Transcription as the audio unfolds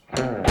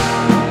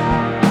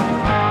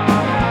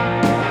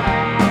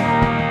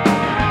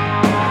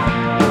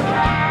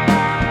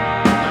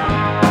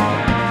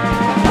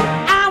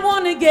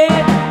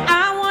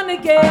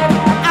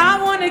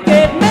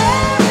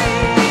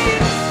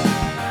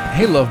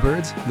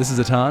lovebirds. This is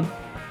Atan.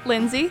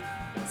 Lindsay.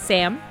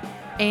 Sam.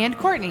 And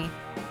Courtney.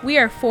 We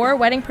are 4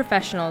 wedding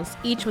professionals,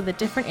 each with a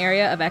different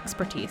area of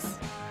expertise.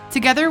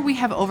 Together, we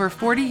have over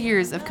 40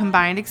 years of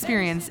combined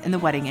experience in the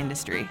wedding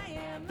industry.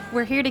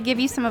 We're here to give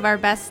you some of our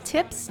best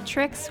tips,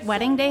 tricks,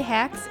 wedding day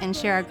hacks, and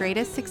share our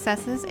greatest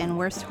successes and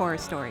worst horror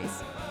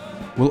stories.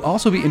 We'll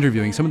also be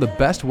interviewing some of the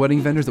best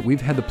wedding vendors that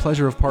we've had the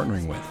pleasure of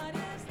partnering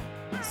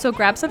with. So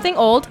grab something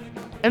old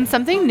and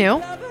something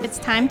new. It's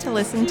time to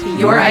listen to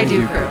Your I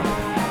Do Crew.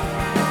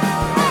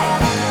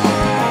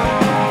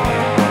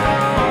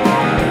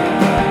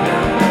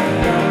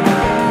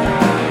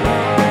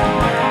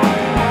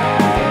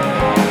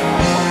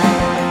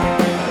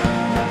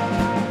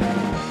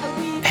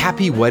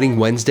 Happy Wedding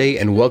Wednesday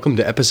and welcome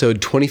to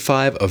episode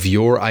 25 of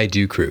Your I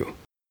Do Crew.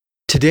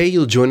 Today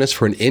you'll join us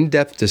for an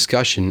in-depth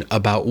discussion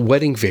about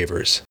wedding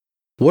favors.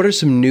 What are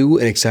some new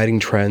and exciting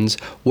trends?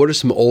 What are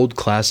some old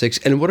classics?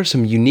 And what are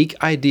some unique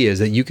ideas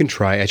that you can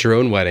try at your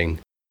own wedding?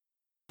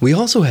 We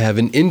also have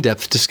an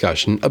in-depth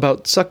discussion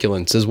about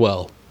succulents as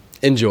well.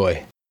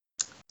 Enjoy.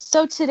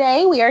 So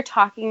today we are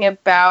talking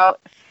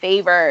about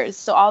favors.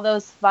 So all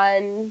those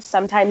fun,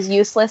 sometimes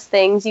useless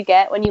things you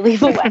get when you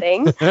leave a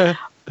wedding.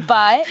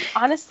 But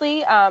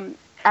honestly,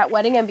 at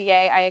Wedding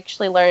MBA, I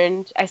actually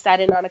learned, I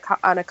sat in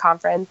on a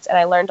conference and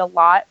I learned a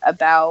lot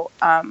about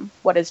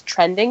what is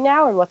trending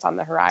now and what's on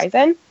the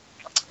horizon.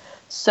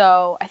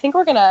 So I think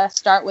we're going to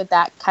start with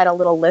that kind of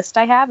little list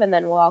I have, and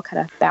then we'll all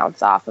kind of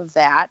bounce off of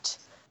that.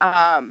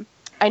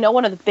 I know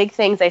one of the big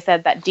things I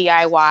said that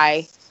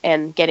DIY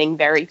and getting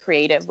very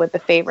creative with the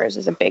favors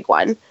is a big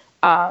one.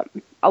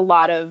 A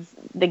lot of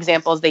the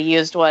examples they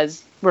used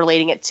was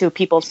relating it to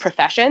people's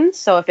professions.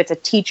 So if it's a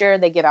teacher,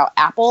 they give out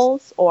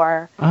apples,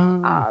 or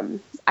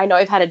I know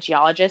I've had a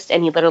geologist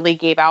and he literally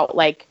gave out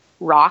like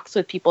rocks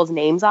with people's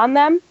names on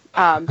them.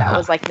 That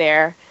was like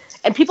there.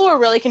 And people were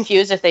really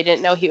confused if they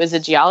didn't know he was a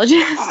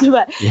geologist.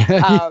 But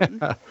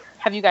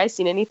have you guys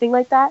seen anything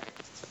like that?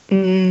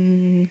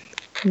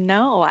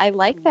 No, I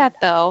like that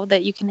though,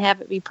 that you can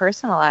have it be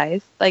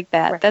personalized like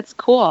that. Right. That's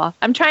cool.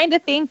 I'm trying to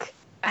think,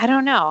 I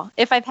don't know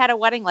if I've had a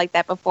wedding like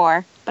that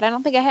before, but I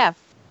don't think I have.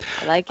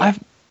 I like it.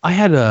 I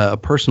had a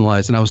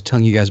personalized, and I was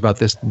telling you guys about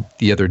this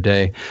the other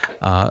day,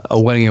 a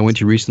wedding I went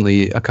to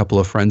recently. A couple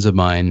of friends of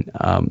mine,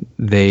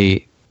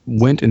 they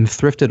went and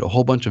thrifted a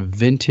whole bunch of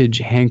vintage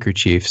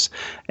handkerchiefs,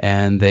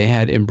 and they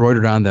had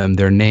embroidered on them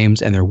their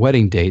names and their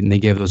wedding date, and they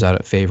gave those out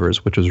at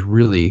favors, which was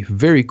really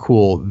very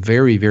cool,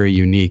 very, very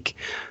unique.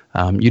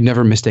 You'd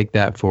never mistake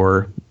that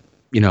for,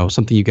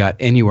 something you got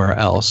anywhere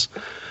else.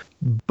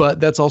 But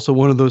that's also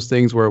one of those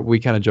things where we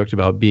kind of joked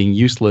about being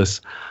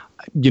useless.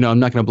 I'm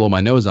not going to blow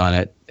my nose on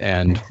it.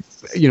 And,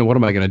 what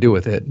am I going to do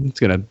with it? It's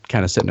going to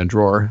kind of sit in a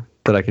drawer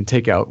that I can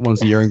take out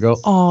once a year and go,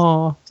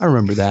 oh, I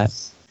remember that.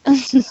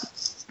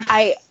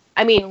 I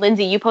mean,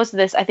 Lindsay, you posted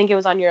this, I think it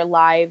was on your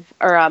live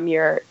or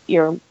your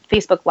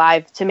Facebook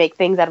Live, to make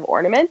things out of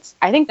ornaments.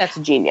 I think that's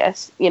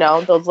genius.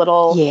 Those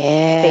little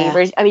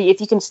favors. I mean,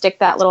 if you can stick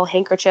that little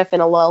handkerchief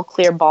in a little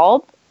clear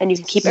bulb and you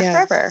can keep it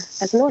forever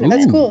as an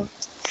ornament. That's cool.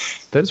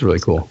 That is really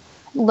cool.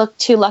 Look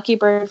to Lucky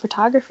Bird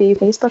Photography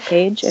Facebook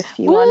page if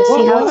you want to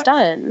see how it's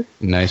done.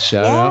 Nice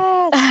shout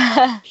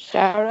out.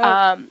 Shout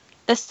out.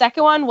 The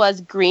second one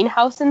was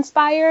greenhouse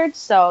inspired.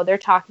 So they're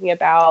talking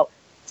about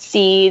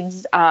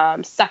seeds,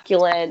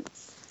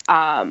 succulents,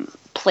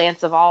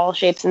 plants of all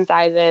shapes and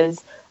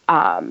sizes,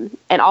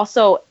 and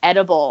also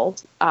edible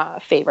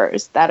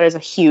favors. That is a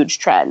huge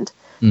trend.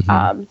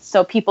 Mm-hmm.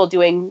 So people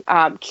doing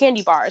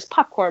candy bars,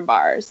 popcorn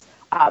bars,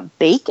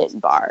 bacon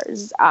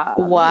bars.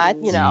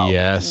 What?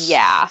 Yes.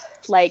 Yeah,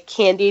 like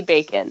candied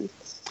bacon.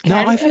 No,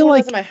 I feel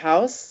like in my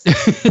house.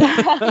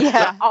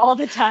 Yeah, all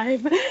the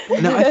time.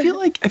 No, I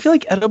feel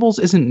like edibles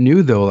isn't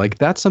new though. Like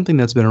that's something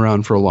that's been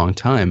around for a long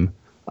time.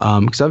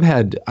 Because I've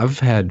had,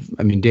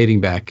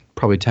 dating back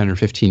probably 10 or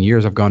 15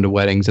 years, I've gone to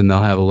weddings and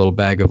they'll have a little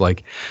bag of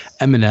like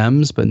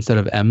M&Ms, but instead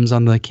of M's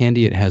on the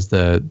candy, it has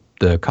the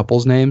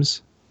couple's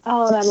names.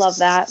 Oh, I love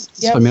that.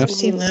 Yeah, so, I've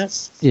seen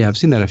that. Yeah, I've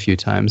seen that a few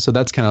times. So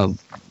that's kind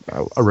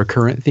of a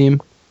recurrent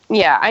theme.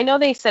 Yeah, I know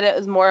they said it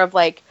was more of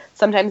like,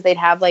 sometimes they'd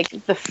have like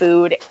the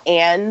food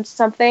and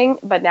something,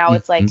 but now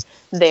it's like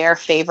their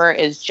favor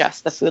is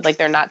just the food. Like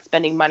they're not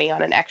spending money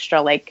on an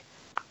extra like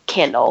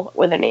candle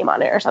with a name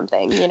on it or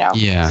something,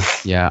 Yeah.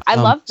 I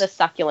love the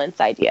succulents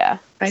idea.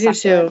 I do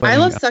too. I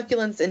love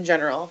succulents in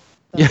general.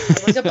 Yeah.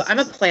 I'm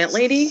a plant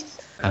lady.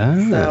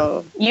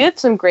 So you had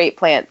some great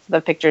plants.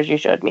 The pictures you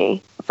showed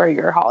me for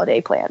your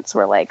holiday plants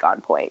were like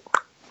on point.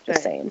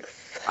 Just saying.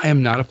 I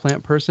am not a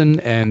plant person,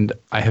 and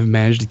I have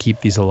managed to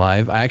keep these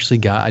alive. I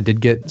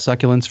did get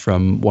succulents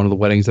from one of the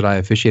weddings that I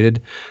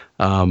officiated.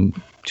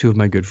 Two of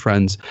my good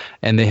friends,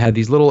 and they had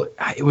these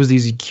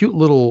cute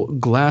little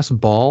glass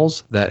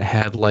balls that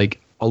had like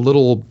a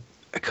little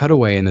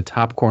cutaway in the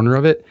top corner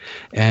of it,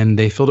 and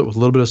they filled it with a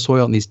little bit of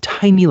soil and these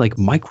tiny like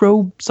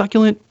micro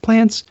succulent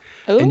plants.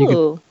 Ooh. And you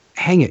could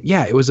hang it.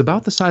 Yeah, it was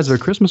about the size of a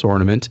Christmas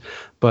ornament,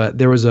 but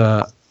there was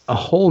a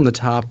hole in the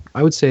top.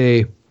 I would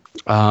say,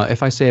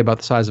 if I say about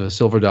the size of a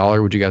silver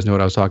dollar, would you guys know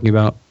what I was talking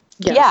about?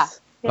 Yes. Yeah.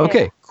 Yeah.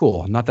 Okay,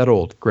 cool. Not that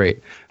old. Great.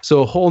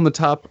 So a hole in the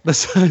top the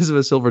size of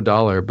a silver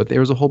dollar, but there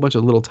was a whole bunch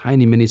of little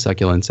tiny mini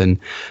succulents, and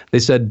they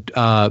said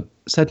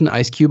set an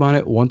ice cube on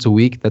it once a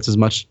week. That's as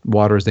much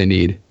water as they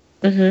need.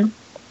 Mm-hmm.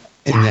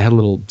 And they had a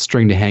little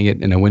string to hang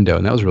it in a window,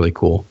 and that was really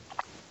cool.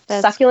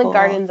 That's Succulent cool.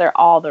 gardens are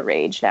all the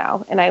rage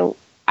now, and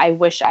I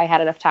wish I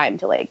had enough time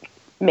to like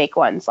make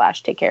one /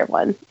 take care of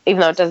one, even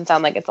though it doesn't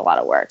sound like it's a lot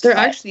of work. They're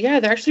but-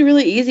 actually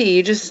really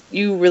easy.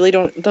 You really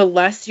don't. The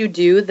less you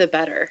do, the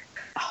better.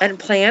 And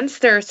plants,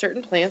 there are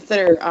certain plants that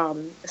are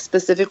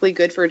specifically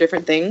good for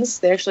different things.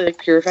 They actually like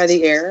purify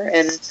the air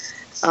and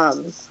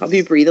help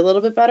you breathe a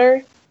little bit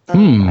better.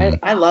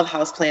 I love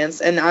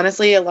houseplants, and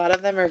honestly, a lot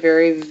of them are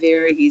very,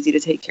 very easy to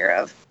take care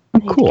of. I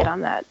need Cool. to get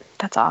on that.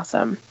 That's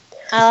awesome.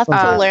 I'll have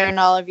to Um, learn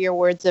all of your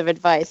words of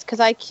advice because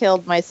I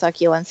killed my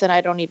succulents and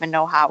I don't even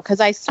know how because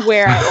I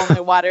swear I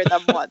only water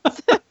them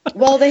once.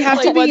 Well, they have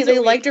Like to be. once a They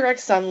week. like direct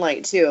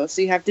sunlight too,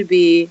 so you have to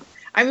be.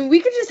 I mean, we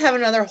could just have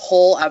another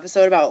whole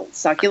episode about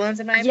succulents,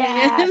 in my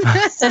opinion.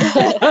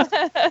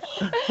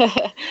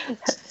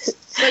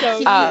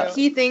 But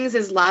key things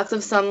is lots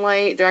of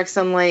sunlight, direct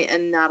sunlight,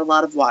 and not a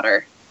lot of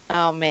water.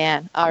 Oh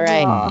man! All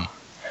right.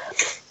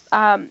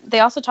 They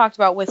also talked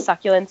about with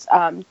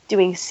succulents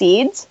doing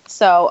seeds.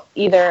 So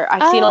either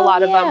I've seen a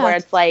lot of them where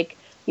it's like,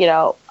 you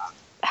know,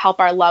 help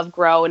our love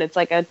grow, and it's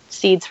like a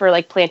seeds for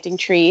like planting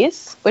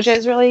trees, which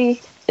is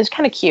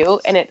kind of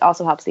cute, and it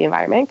also helps the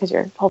environment because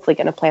you're hopefully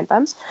going to plant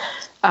them.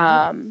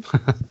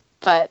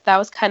 But that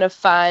was kind of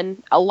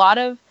fun. A lot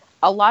of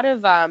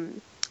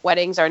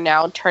weddings are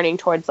now turning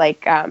towards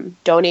like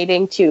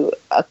donating to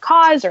a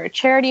cause or a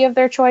charity of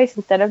their choice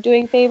instead of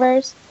doing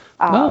favors.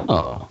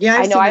 Oh. Yeah,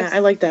 I know I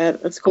like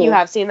that. That's cool. You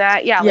have seen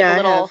that? Yeah, Yeah, like I a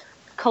little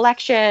have.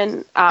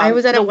 collection. I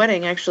was at a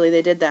wedding, actually.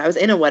 They did that. I was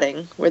in a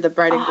wedding where the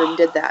bride and groom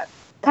did that.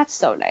 That's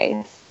so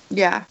nice.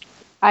 Yeah.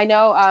 I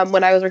know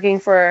when I was working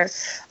for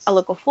a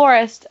local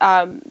florist,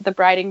 the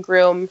bride and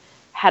groom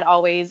had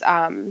always,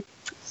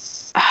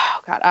 what's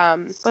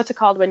it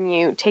called when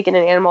you take in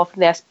an animal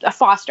from a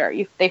foster?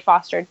 They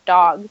fostered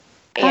dogs.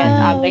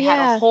 And they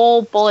had a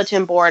whole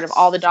bulletin board of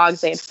all the dogs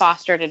they had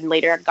fostered and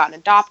later had gotten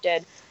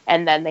adopted.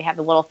 And then they have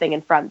the little thing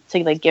in front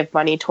to like give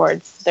money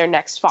towards their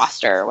next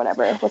foster or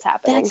whatever was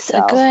happening. That's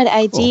a good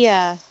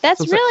idea. That's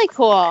So it's really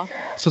cool.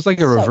 So it's like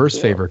a reverse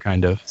favor,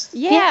 kind of.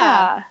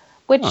 Yeah.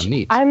 Which Oh,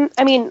 neat.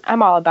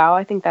 I'm all about.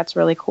 I think that's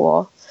really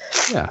cool.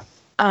 Yeah.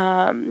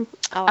 Oh,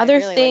 I Other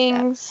really like that.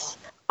 things.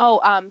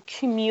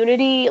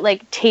 Community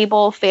like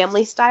table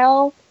family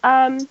style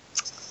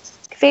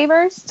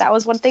favors. That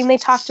was one thing they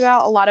talked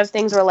about. A lot of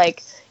things were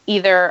like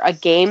either a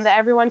game that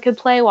everyone could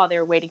play while they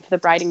were waiting for the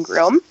bride and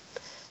groom,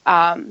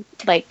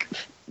 like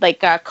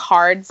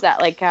cards that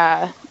like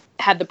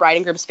had the bride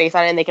and groom's face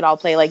on it, and they could all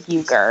play like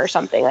euchre or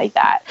something like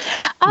that.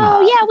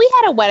 Oh yeah, we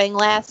had a wedding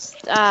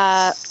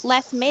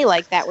last May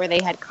like that where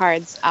they had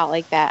cards out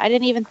like that. I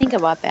didn't even think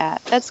about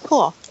that. That's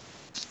cool.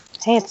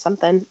 Hey, it's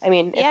something. I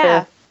mean,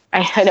 Yeah.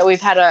 I know we've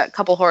had a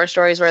couple horror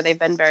stories where they've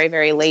been very,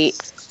 very late.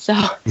 So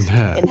in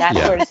that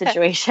Yeah. sort of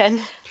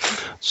situation.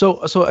 So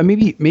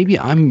maybe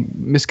I'm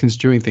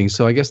misconstruing things.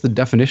 So I guess the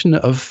definition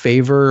of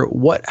favor,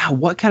 what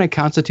kind of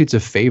constitutes a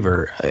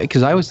favor?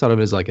 Because I always thought of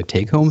it as like a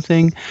take-home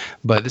thing,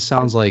 but this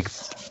sounds like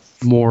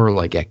more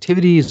like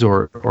activities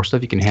or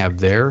stuff you can have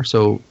there.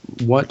 So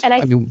what? And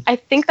I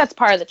think that's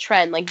part of the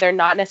trend. Like they're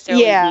not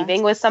necessarily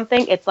leaving with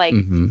something. It's like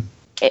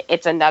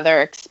it's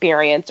another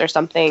experience or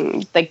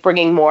something, like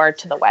bringing more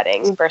to the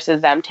wedding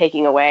versus them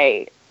taking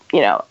away,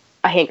 a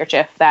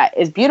handkerchief that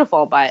is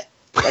beautiful, but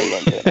what are you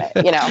going to do with it?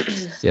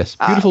 Yes,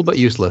 beautiful but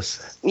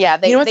useless. Yeah,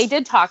 they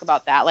did talk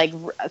about that, like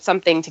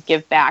something to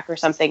give back or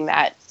something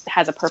that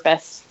has a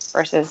purpose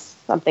versus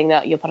something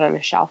that you'll put on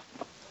a shelf.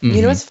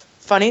 You know what's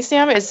funny,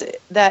 Sam, is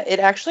that it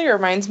actually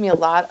reminds me a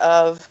lot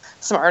of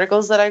some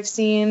articles that I've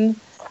seen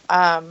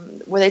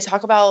where they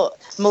talk about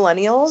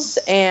millennials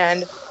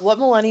and what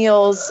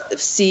millennials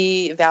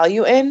see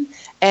value in.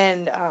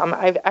 And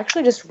I've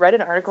actually just read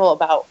an article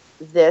about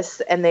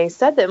this, and they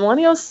said that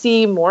millennials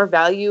see more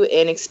value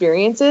in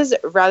experiences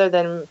rather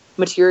than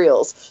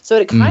materials. So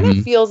it kind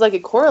of feels like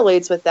it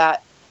correlates with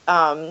that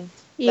that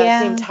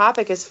same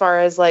topic as far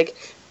as like,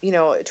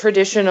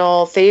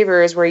 traditional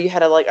favors where you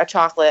had a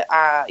chocolate,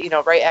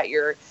 right at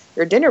your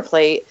dinner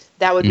plate.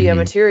 That would be a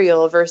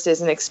material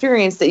versus an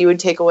experience that you would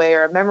take away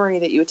or a memory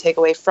that you would take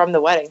away from the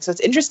wedding. So it's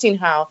interesting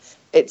how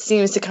it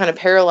seems to kind of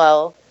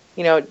parallel,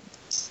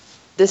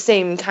 the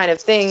same kind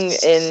of thing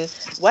in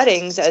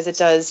weddings as it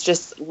does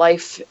just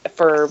life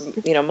for,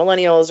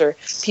 millennials or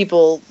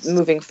people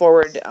moving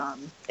forward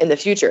in the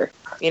future,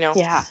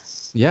 Yeah.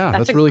 Yeah, That's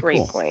that's a really great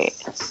cool.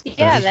 point.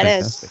 Yeah, that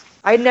is. fantastic.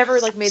 I'd never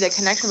made that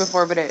connection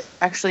before, but it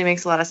actually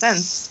makes a lot of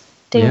sense.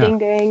 Ding, Yeah. ding,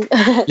 ding.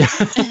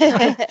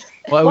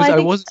 Well, I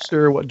think- wasn't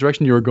sure what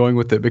direction you were going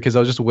with it because I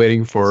was just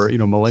waiting for,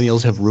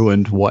 millennials have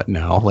ruined what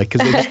now? Like,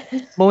 because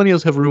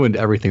millennials have ruined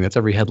everything. That's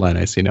every headline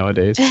I see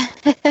nowadays.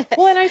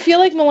 Well, and I feel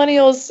like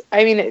millennials,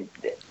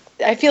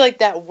 I feel like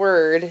that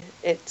word,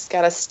 it's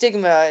got a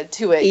stigma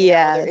to it.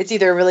 Yeah. It's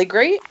either really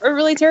great or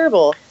really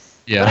terrible.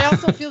 Yeah. But I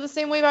also feel the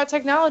same way about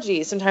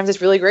technology. Sometimes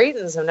it's really great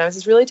and sometimes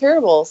it's really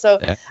terrible. So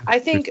Yeah, I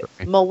think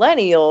for sure.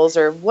 millennials,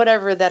 or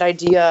whatever that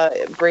idea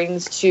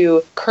brings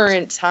to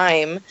current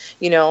time,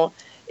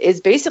 is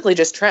basically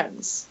just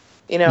trends.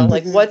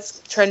 Like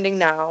what's trending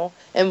now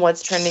and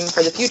what's trending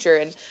for the future.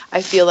 And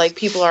I feel like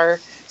people are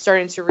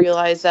starting to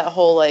realize that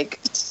whole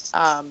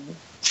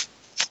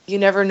you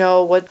never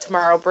know what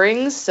tomorrow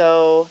brings.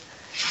 So,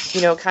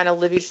 kind of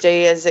live each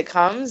day as it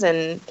comes.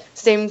 And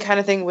same kind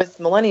of thing with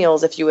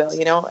millennials, if you will,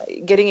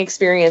 getting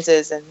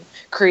experiences and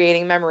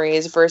creating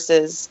memories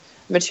versus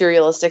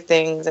materialistic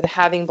things and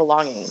having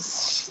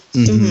belongings.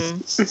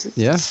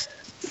 Yeah.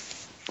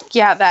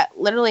 Yeah, that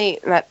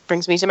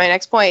brings me to my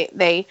next point.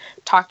 They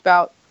talked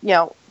about,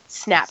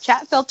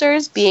 Snapchat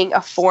filters being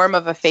a form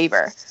of a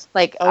favor.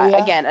 Like,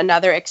 again,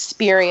 another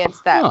experience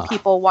that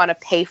people want to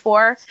pay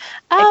for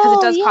because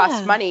it does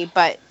cost money,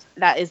 but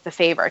that is the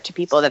favor to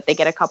people, that they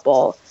get a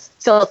couple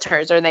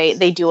filters, or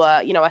they do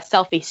a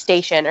selfie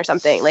station or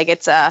something. Like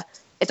it's a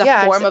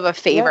form of a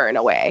favor in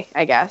a way,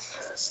 I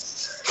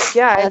guess.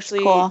 Yeah, That's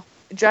actually, cool.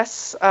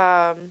 Jess,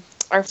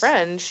 our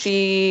friend,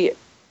 she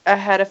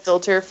had a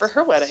filter for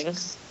her wedding.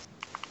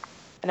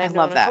 And I've known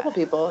love that. a couple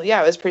people.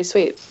 Yeah, it was pretty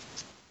sweet.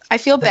 I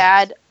feel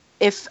bad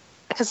because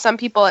some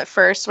people at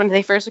first, when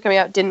they first were coming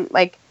out, didn't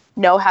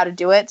know how to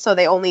do it. So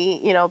they only,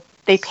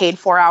 they paid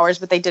 4 hours,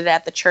 but they did it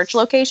at the church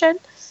location.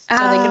 So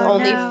they could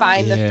only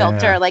find the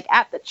filter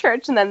at the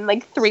church, and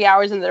then 3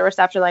 hours into the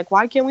reception,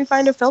 why can't we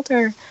find a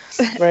filter?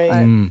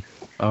 Right.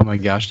 Oh my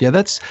gosh. Yeah,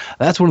 that's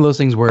one of those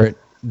things where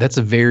that's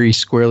a very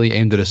squarely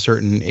aimed at a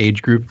certain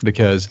age group,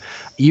 because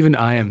even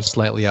I am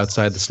slightly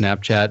outside the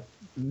Snapchat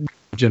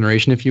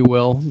generation, if you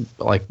will.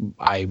 Like,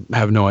 I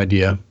have no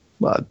idea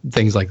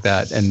things like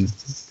that, and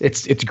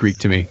it's Greek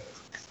to me.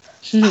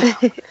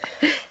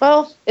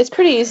 Well, it's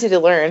pretty easy to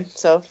learn,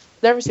 so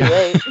never too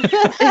late.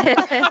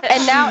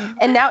 and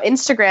now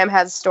Instagram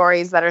has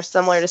stories that are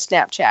similar to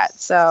Snapchat.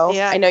 So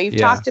I know you've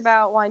talked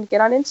about wanting to get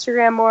on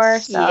Instagram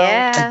more. So.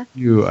 Yeah. I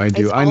do.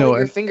 It's I know. all at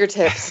your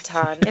fingertips,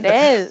 Ton. It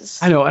is.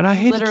 I know, and I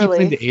hate to keep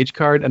playing the age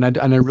card, and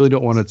I really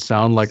don't want to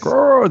sound like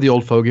the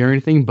old fogey or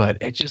anything, but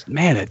it just,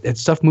 man, it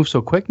stuff moves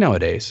so quick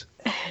nowadays.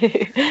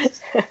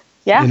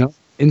 Yeah.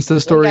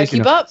 Insta stories.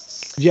 Keep up.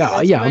 Yeah,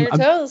 On your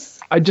toes.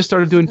 I just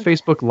started doing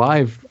Facebook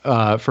Live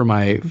for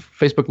my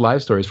Facebook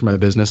Live stories for my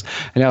business,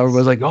 and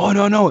everyone's like, "Oh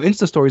no,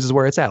 Insta stories is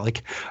where it's at."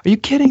 Like, are you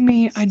kidding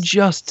me? I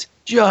just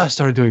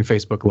started doing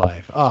Facebook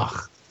Live.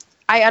 Ugh.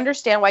 I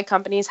understand why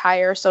companies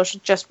hire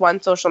just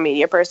one social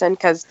media person,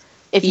 because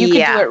if you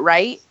can do it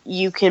right,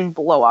 you can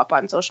blow up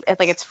on social.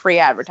 It's free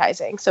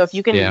advertising. So if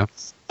you can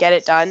get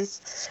it done,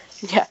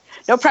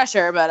 no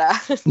pressure, but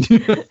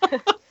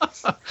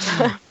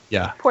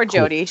yeah. Poor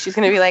Jody. She's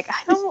gonna be like,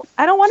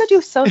 I don't want to do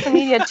social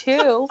media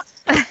too.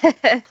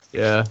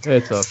 Yeah,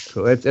 it's all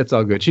cool. It's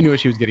all good. She knew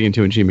what she was getting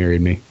into, and she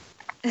married me.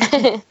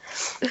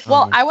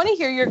 Well, I want to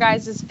hear your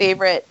guys'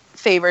 favorite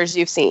favors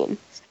you've seen,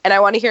 and I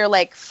want to hear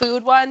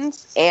food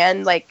ones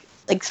and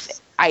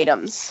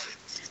items.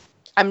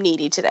 I'm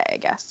needy today, I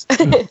guess.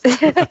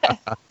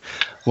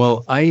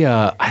 Well,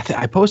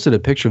 I posted a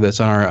picture of this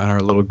on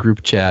our little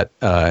group chat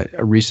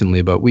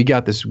recently, but we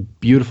got this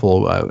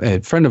beautiful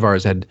a friend of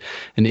ours had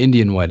an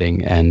Indian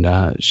wedding, and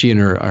she and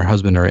her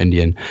husband are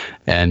Indian,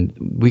 and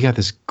we got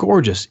this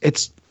gorgeous.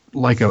 It's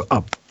like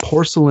a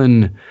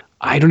porcelain.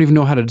 I don't even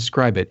know how to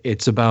describe it.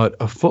 It's about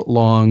a foot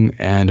long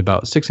and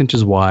about 6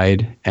 inches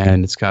wide,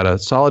 and it's got a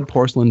solid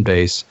porcelain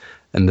base,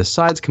 and the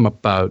sides come up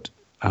about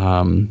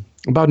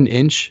an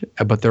inch,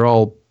 but they're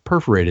all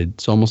perforated,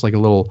 so almost like a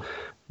little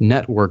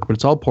network, but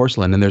it's all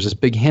porcelain, and there's this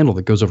big handle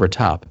that goes over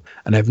top.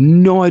 And I have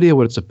no idea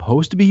what it's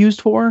supposed to be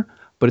used for,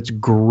 but it's a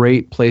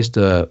great place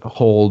to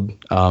hold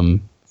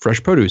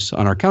fresh produce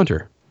on our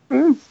counter.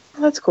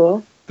 That's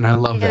cool. And I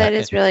love that. That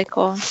is really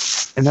cool.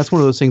 And that's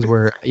one of those things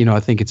where, I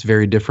think it's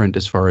very different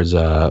as far as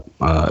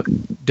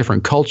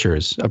different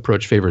cultures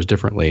approach favors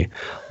differently.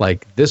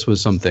 Like, this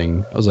was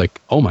something, I was like,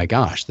 oh my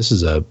gosh, this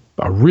is a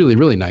really,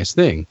 really nice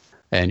thing.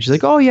 And she's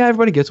like, oh yeah,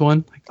 everybody gets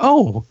one. Like,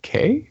 oh,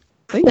 okay.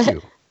 Thank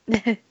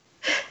you.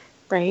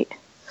 Right.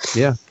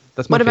 Yeah.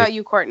 That's my What about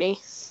you, Courtney?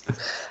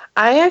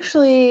 I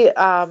actually,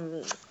 I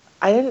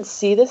didn't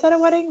see this at a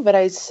wedding, but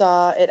I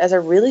saw it as a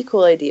really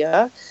cool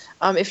idea.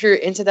 If you're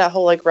into that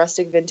whole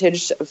rustic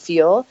vintage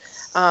feel,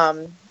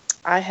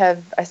 I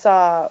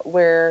saw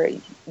where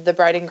the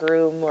bride and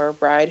groom or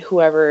bride,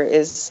 whoever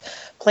is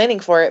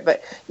planning for it,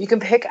 but you can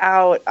pick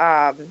out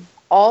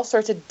all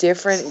sorts of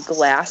different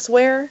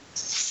glassware.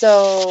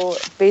 So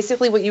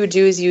basically what you would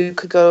do is you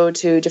could go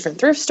to different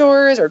thrift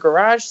stores or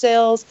garage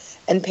sales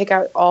and pick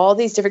out all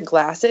these different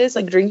glasses,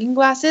 like drinking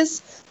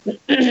glasses,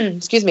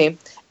 excuse me,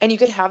 and you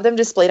could have them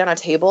displayed on a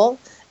table,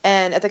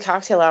 and at the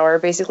cocktail hour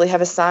basically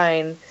have a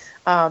sign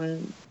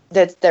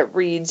that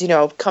reads,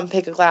 come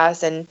pick a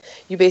glass, and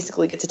you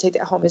basically get to take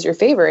that home as your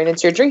favor, and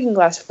it's your drinking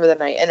glass for the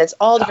night, and it's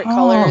all different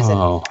colors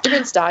and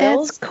different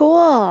styles. That's cool.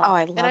 Oh,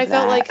 I love that. And I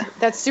felt like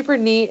that's super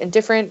neat and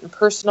different and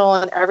personal,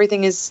 and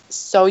everything is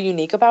so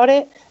unique about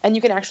it, and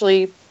you can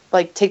actually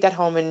take that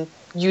home and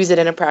use it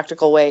in a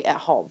practical way at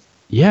home.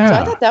 Yeah. So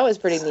I thought that was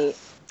pretty neat.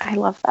 I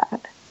love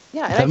that.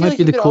 Yeah, and I That feel might like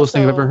be you the could coolest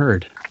thing I've also- ever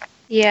heard. I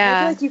Yeah.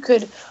 feel like you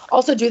could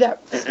also do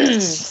that,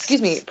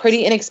 excuse me,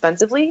 pretty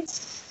inexpensively,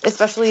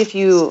 especially if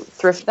you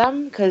thrift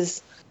them,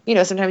 because, you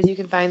know, sometimes you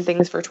can find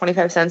things for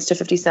 25 cents to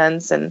 50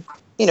 cents, and,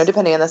 you know,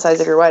 depending on the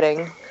size of your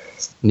wedding,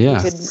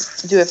 Yeah. you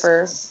could do it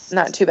for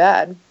not too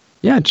bad.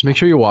 Yeah, just make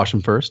sure you wash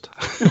them first.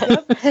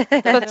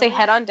 Let's say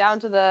head on down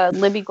to the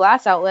Libby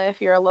Glass outlet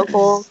if you're a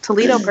local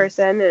Toledo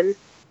person, and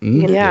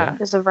Yeah.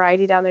 there's a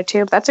variety down there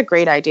too. That's a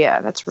great idea.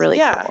 That's really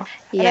Yeah. cool.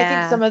 And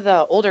I think some of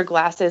the older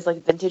glasses,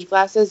 like vintage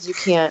glasses, you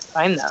can't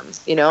find them,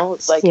 you know?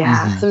 Like,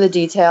 Yeah. some of the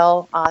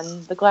detail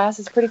on the glass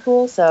is pretty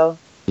cool, so...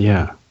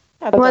 Yeah.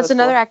 I thought Well, that it's was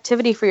another cool.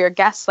 activity for your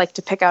guests, like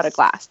to pick out a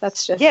glass.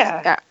 That's just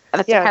Yeah.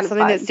 that's Yeah, kind of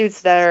something fun. that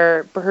suits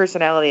their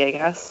personality, I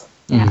guess.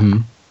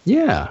 Mhm.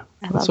 Yeah.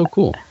 love That's so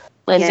cool.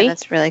 Lindsay. Yeah,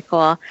 that's really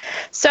cool.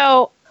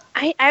 So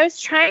I was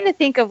trying to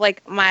think of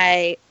like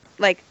my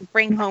like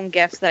bring home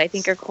gifts that I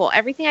think are cool.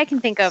 Everything I can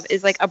think of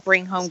is like a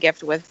bring home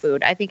gift with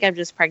food. I think I'm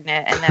just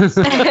pregnant and that's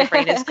where my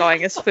brain is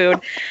going is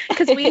food.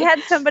 Because we had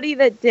somebody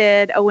that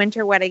did a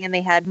winter wedding and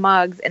they had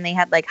mugs and they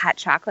had like hot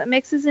chocolate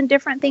mixes and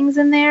different things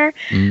in there.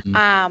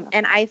 Mhm.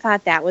 And I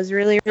thought that was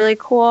really, really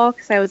cool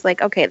because I was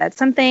like, okay, that's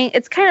something.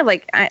 It's kind of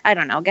like, I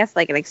don't know, I guess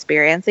like an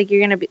experience. Like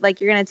you're going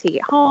to take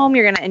it home.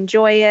 You're going to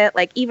enjoy it.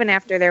 Like even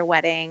after their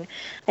wedding,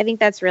 I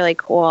think that's really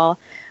cool.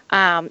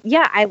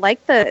 Yeah, I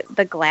like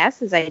the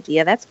glasses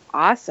idea. That's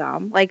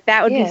awesome. Like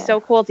that would be so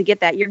cool to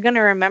get that. You're going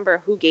to remember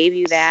who gave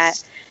you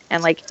that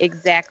and like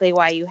exactly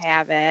why you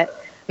have it.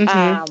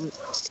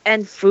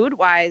 And food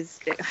wise,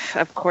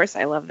 of course,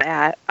 I love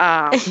that.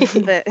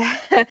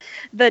 The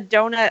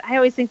donut, I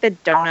always think the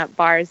donut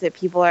bars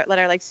that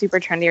are like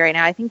super trendy right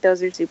now. I think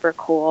those are super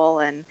cool.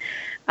 And,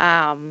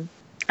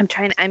 I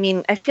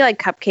feel like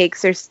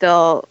cupcakes are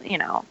still,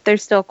 they're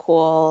still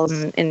cool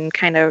and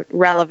kind of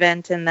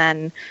relevant. And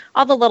then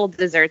all the little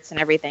desserts and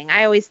everything.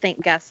 I always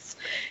think guests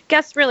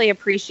really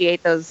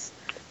appreciate those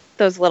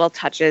little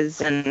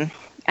touches and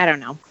I don't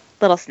know,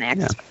 little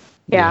snacks.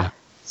 Yeah.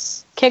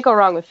 Can't go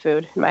wrong with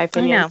food, in my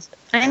opinion.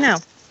 I know.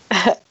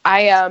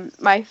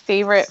 My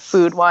favorite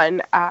food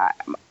one,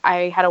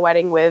 I had a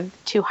wedding with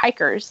 2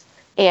 hikers,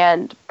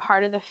 and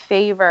part of the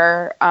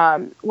favor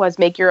was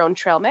make your own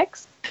trail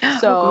mix.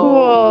 So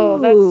cool.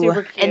 That's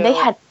super cute. And they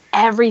had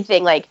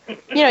everything, like,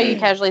 you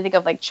casually think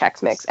of like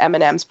Chex Mix,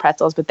 M&M's,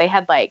 pretzels, but they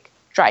had like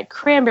dried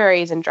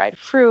cranberries and dried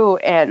fruit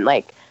and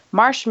like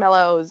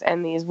marshmallows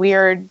and these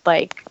weird,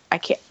 like,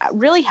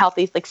 really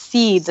healthy, like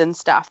seeds and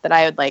stuff that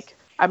I would like.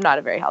 I'm not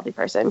a very healthy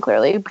person,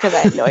 clearly, because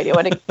I had no idea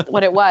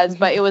what it was,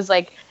 but it was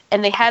like,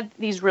 and they had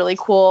these really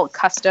cool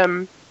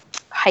custom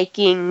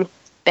hiking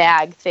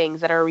bag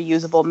things that are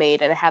reusable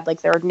made, and it had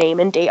like their name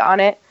and date on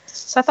it.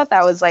 So I thought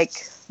that was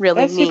like really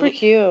That's neat. super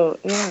cute.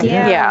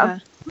 Yeah.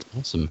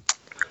 Awesome.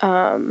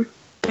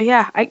 But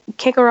yeah, I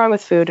can't go wrong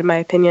with food, in my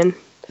opinion.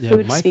 Yeah,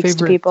 Food speaks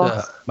to people.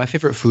 my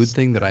favorite food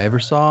thing that I ever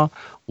saw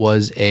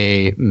was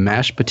a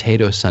mashed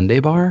potato sundae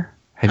bar.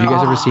 Have you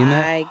guys ever seen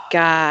that? My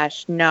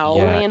gosh, no.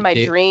 Yeah, Only in my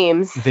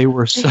dreams. They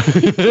were so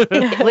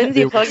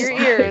Lindsay, plug your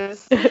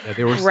ears. Yeah,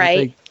 they were so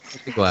Right.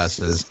 big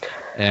glasses,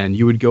 and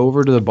you would go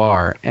over to the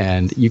bar,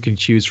 and you could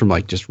choose from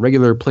like just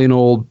regular plain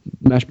old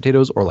mashed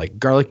potatoes or like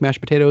garlic mashed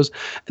potatoes,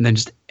 and then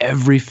just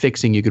every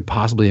fixing you could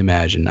possibly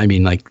imagine. I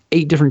mean, like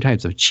 8 different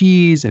types of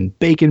cheese and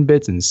bacon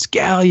bits and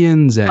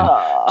scallions and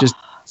just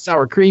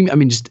sour cream. I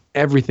mean, just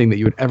everything that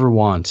you would ever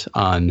want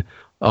on.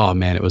 Oh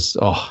man, it was.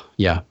 Oh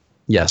yeah.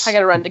 Yes. I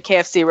gotta run to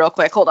KFC real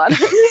quick. Hold on.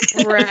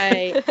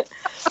 Right. With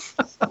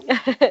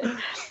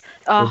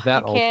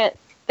that you can't.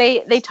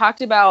 They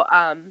talked about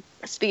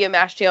speaking of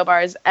mashed potato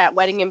bars at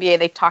Wedding MBA.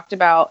 They talked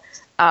about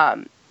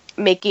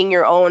making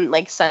your own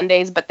like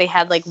sundaes, but they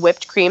had like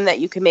whipped cream that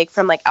you could make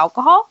from like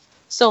alcohol.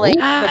 So like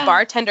the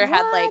bartender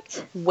had like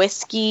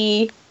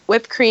whiskey,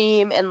 whipped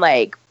cream, and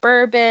like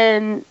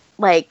bourbon.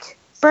 Like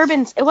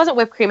bourbons. It wasn't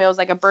whipped cream. It was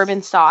like a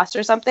bourbon sauce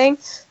or something.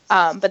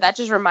 But that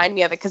just reminded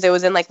me of it because it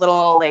was in like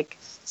little like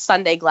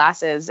sundae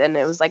glasses, and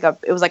it was like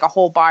a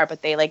whole bar,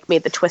 but they like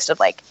made the twist of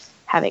like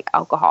having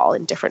alcohol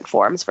in different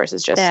forms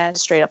versus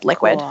just straight up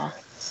liquid. Cool.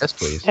 Yes,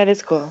 please. That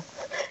is cool.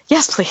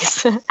 Yes,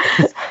 please.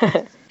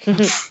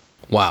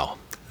 Wow,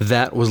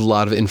 that was a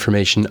lot of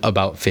information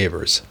about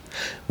favors.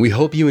 We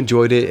hope you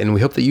enjoyed it, and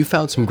we hope that you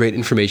found some great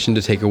information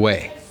to take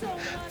away.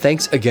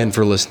 Thanks again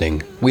for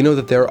listening. We know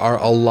that there are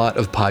a lot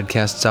of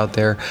podcasts out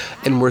there,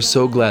 and we're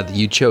so glad that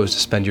you chose to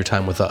spend your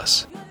time with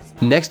us.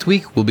 Next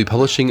week, we'll be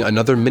publishing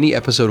another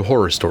mini-episode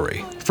horror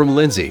story from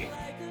Lindsay.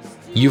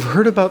 You've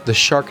heard about the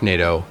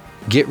Sharknado.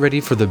 Get ready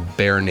for the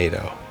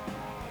Bearnado.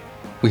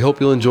 We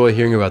hope you'll enjoy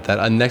hearing about that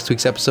on next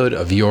week's episode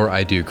of Your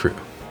I Do Crew.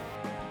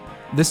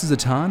 This is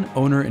Atan,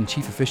 owner and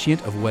chief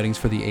officiant of Weddings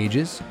for the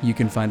Ages. You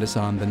can find us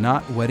on The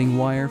Knot, Wedding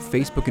Wire,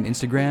 Facebook, and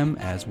Instagram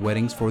as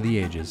Weddings for the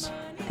Ages.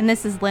 And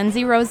this is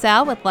Lindsay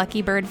Roselle with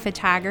Lucky Bird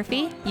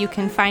Photography. You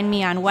can find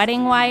me on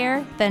Wedding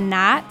Wire, The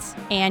Knot,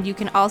 and you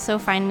can also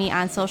find me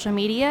on social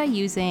media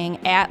using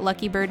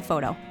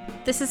 @LuckyBirdPhoto.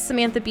 This is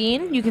Samantha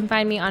Bean. You can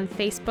find me on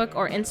Facebook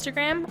or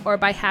Instagram or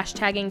by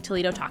hashtagging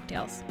Toledo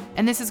Talktails.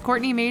 And this is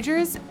Courtney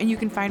Majors, and you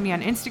can find me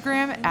on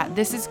Instagram at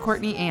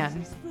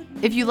thisiscourtneyann.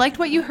 If you liked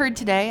what you heard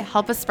today,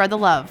 help us spread the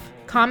love.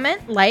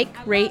 Comment, like,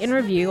 rate, and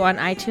review on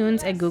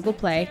iTunes and Google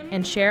Play,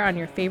 and share on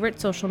your favorite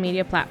social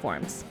media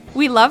platforms.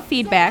 We love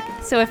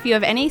feedback, so if you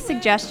have any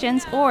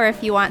suggestions or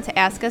if you want to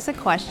ask us a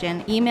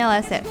question, email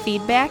us at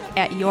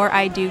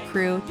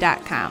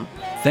feedback@youriDoCrew.com.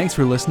 Thanks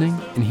for listening,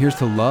 and here's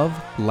to love,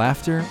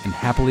 laughter, and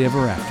happily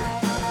ever after.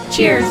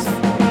 Cheers!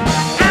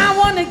 I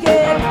wanna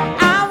get married.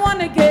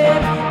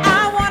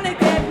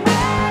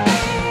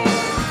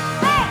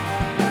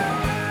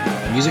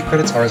 Music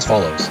credits are as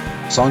follows.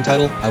 Song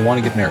title, I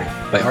Wanna Get Married,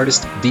 by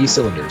artist D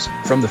Cylinders,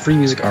 from the Free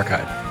Music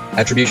Archive.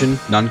 Attribution,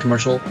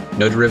 non-commercial,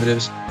 no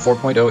derivatives,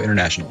 4.0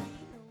 International.